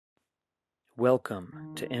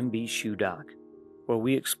Welcome to MB Shoe Doc, where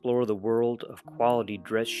we explore the world of quality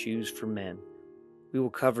dress shoes for men. We will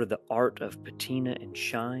cover the art of patina and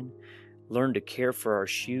shine, learn to care for our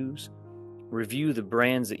shoes, review the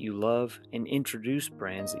brands that you love, and introduce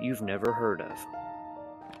brands that you've never heard of.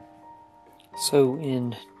 So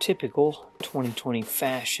in typical 2020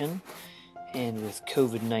 fashion, and with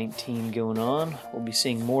COVID-19 going on, we'll be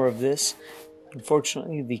seeing more of this.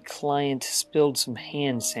 Unfortunately, the client spilled some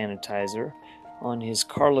hand sanitizer on his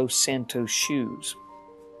Carlos Santos shoes.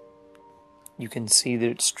 You can see that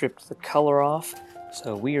it stripped the color off,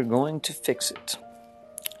 so we are going to fix it.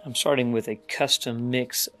 I'm starting with a custom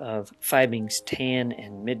mix of Fibing's tan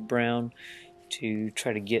and mid-brown to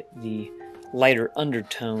try to get the lighter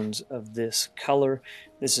undertones of this color.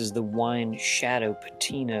 This is the Wine Shadow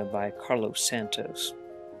Patina by Carlos Santos.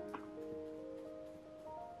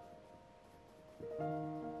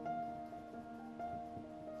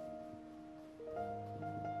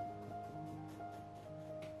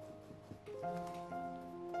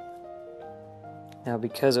 Now,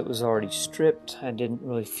 because it was already stripped, I didn't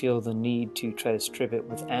really feel the need to try to strip it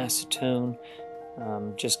with acetone.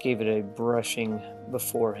 Just gave it a brushing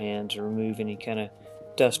beforehand to remove any kind of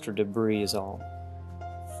dust or debris is all.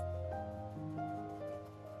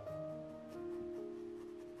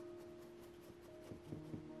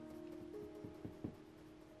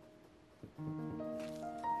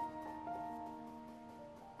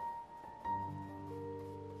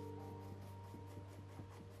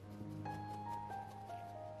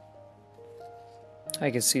 I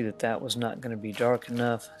could see that that was not going to be dark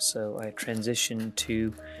enough, so I transitioned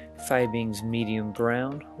to Fibing's medium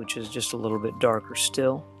brown, which is just a little bit darker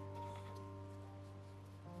still.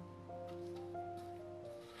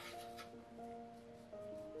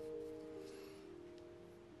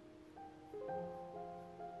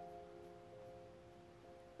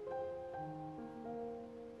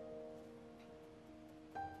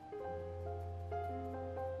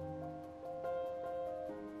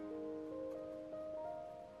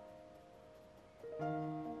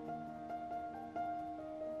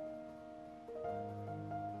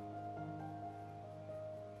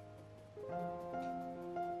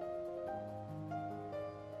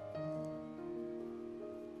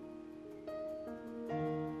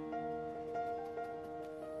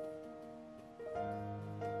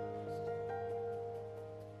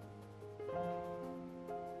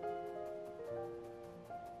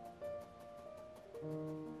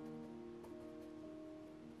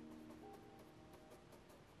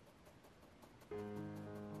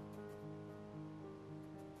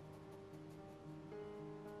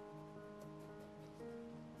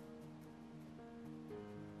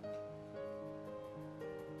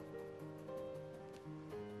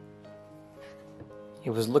 It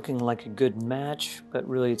was looking like a good match, but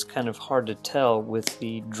really it's kind of hard to tell with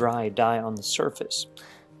the dry dye on the surface.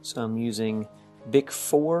 So I'm using Bic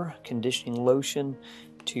 4 conditioning lotion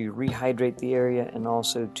to rehydrate the area and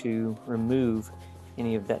also to remove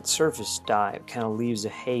any of that surface dye. It kind of leaves a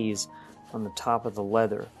haze on the top of the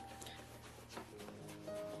leather.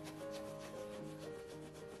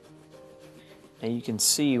 Now you can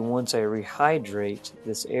see once I rehydrate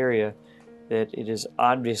this area that it is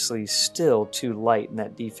obviously still too light, and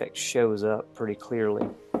that defect shows up pretty clearly.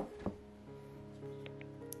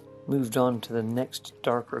 Moved on to the next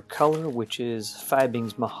darker color, which is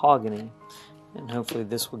Fibing's Mahogany, and hopefully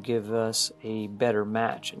this will give us a better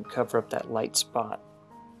match and cover up that light spot.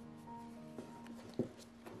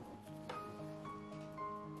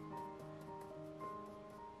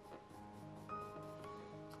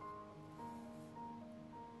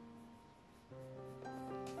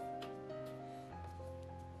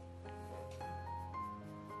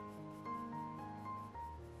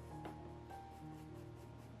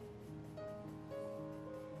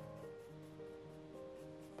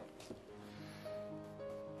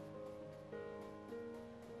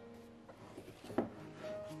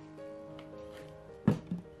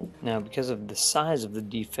 Now, because of the size of the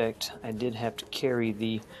defect, I did have to carry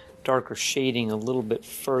the darker shading a little bit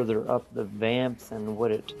further up the vamp than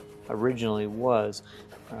what it originally was,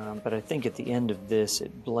 but I think at the end of this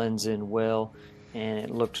it blends in well and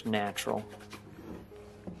it looked natural.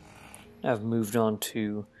 I've moved on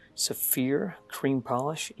to Saphir Cream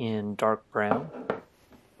Polish in dark brown.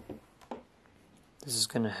 This is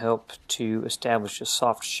going to help to establish a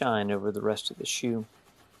soft shine over the rest of the shoe.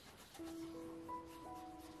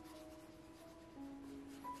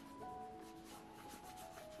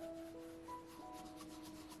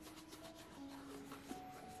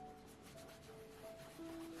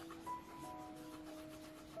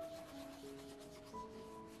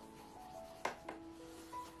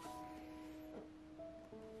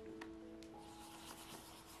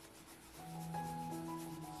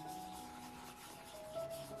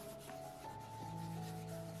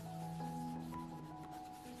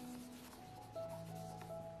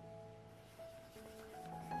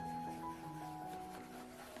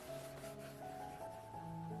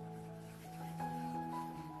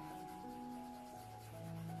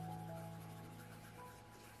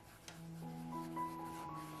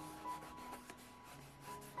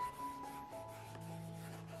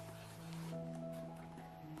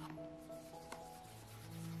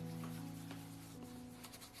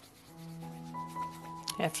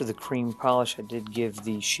 After the cream polish, I did give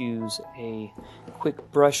the shoes a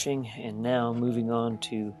quick brushing, and now moving on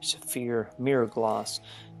to Saphir Mirror Gloss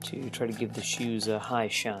to try to give the shoes a high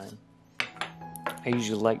shine. I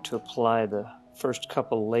usually like to apply the first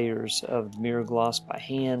couple layers of the mirror gloss by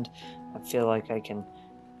hand. I feel like I can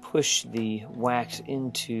push the wax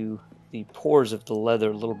into the pores of the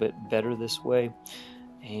leather a little bit better this way,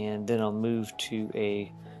 and then I'll move to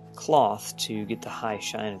a cloth to get the high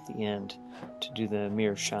shine at the end to do the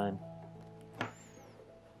mirror shine.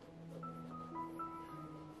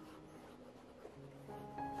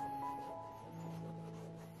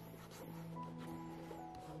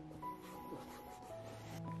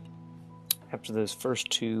 After those first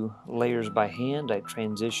two layers by hand, I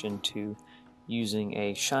transitioned to using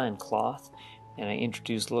a shine cloth, and I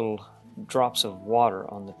introduce little drops of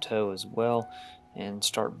water on the toe as well and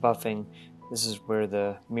start buffing. This is where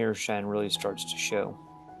the mirror shine really starts to show.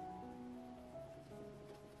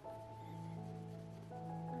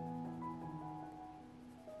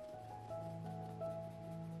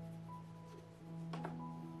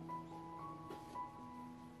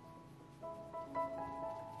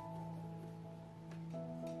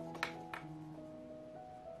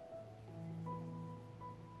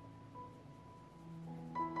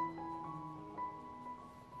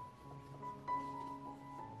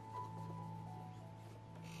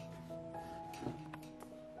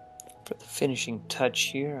 For the finishing touch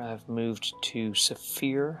here, I've moved to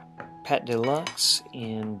Saphir Pat Deluxe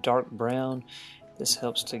in dark brown. This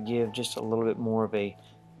helps to give just a little bit more of a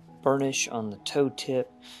burnish on the toe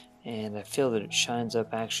tip, and I feel that it shines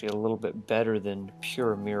up actually a little bit better than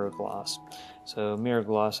pure mirror gloss. So mirror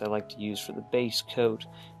gloss I like to use for the base coat.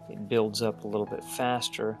 It builds up a little bit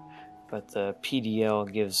faster, but the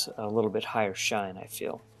PDL gives a little bit higher shine, I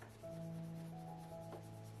feel.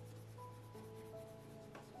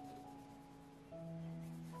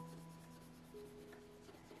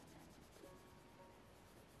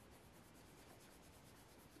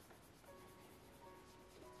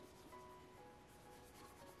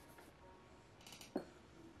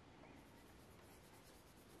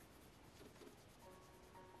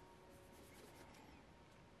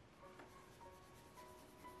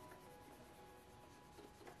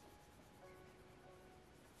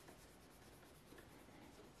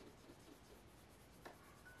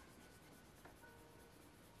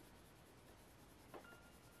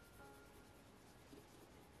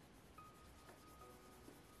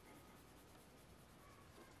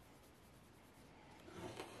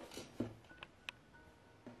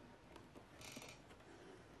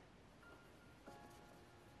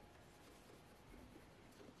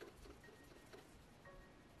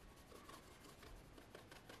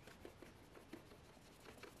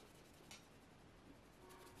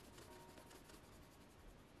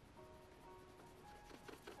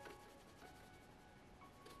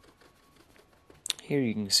 Here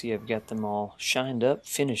you can see I've got them all shined up,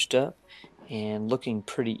 finished up, and looking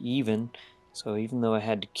pretty even. So even though I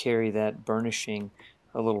had to carry that burnishing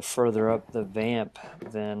a little further up the vamp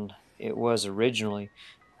than it was originally,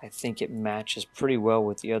 I think it matches pretty well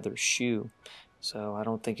with the other shoe. So I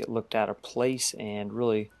don't think it looked out of place, and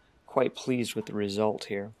really quite pleased with the result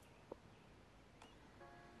here.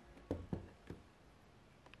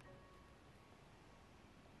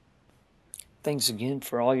 Thanks again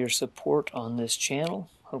for all your support on this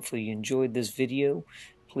channel. Hopefully you enjoyed this video.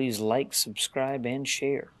 Please like, subscribe, and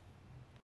share.